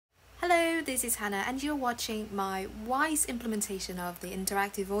Hello, this is Hannah and you're watching my Wwise implementation of the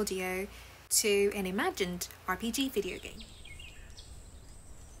interactive audio to an imagined RPG video game.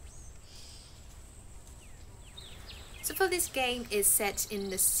 So for this game is set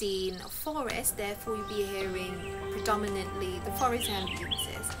in the scene of forest, therefore you'll be hearing predominantly the forest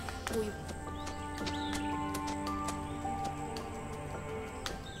ambiences.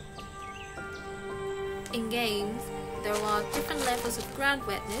 In games, there are different levels of ground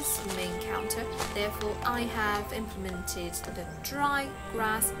wetness you may encounter, therefore I have implemented the dry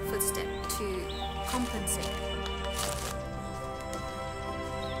grass footstep to compensate.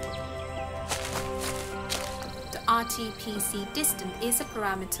 The RTPC distance is a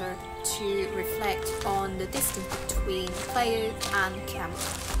parameter to reflect on the distance between player and camera.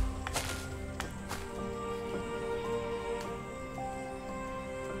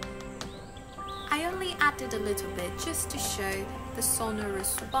 I only added a little bit just to show the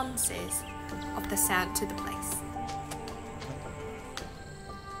sonorous responses of the sound to the place.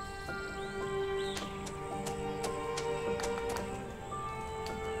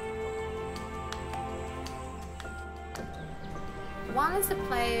 While the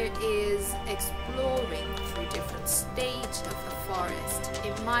player is exploring through different stages of the forest,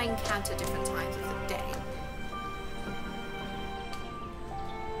 it might encounter different times of the day.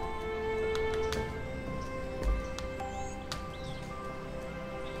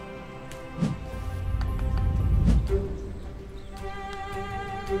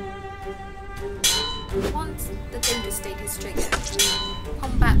 Once the danger state is triggered,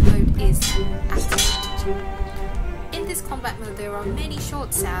 combat mode is activated. In this combat mode there are many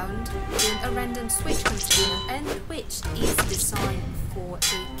short sounds in a random switch container and which is designed for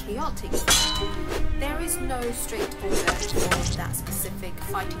a chaotic fight. There is no strict order for that specific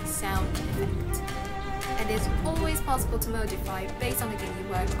fighting sound effect, and it's always possible to modify based on the game you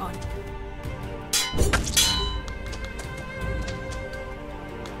work on.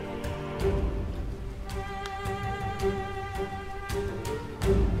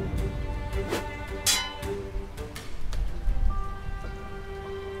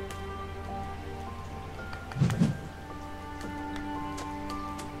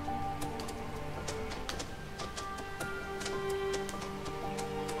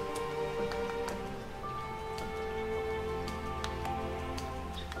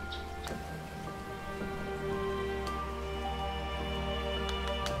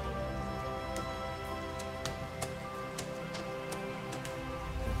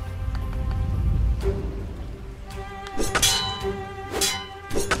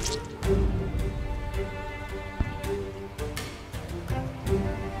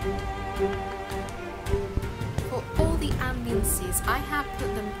 I have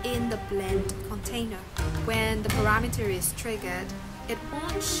put them in the blend container. When the parameter is triggered, it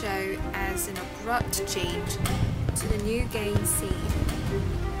won't show as an abrupt change to the new game scene.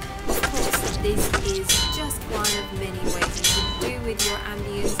 Of course, this is just one of many ways you can do with your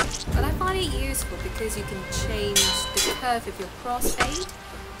ambience, but I find it useful because you can change the curve of your crossfade,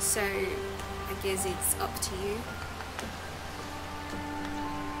 so I guess it's up to you.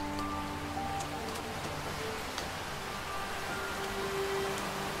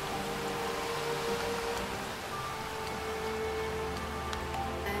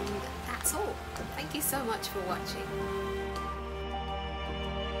 That's all. Thank you so much for watching.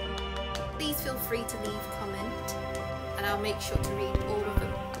 Please feel free to leave a comment and I'll make sure to read all of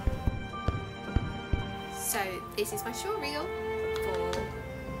them. So this is my short reel for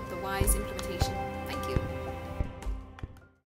the Wwise implementation. Thank you.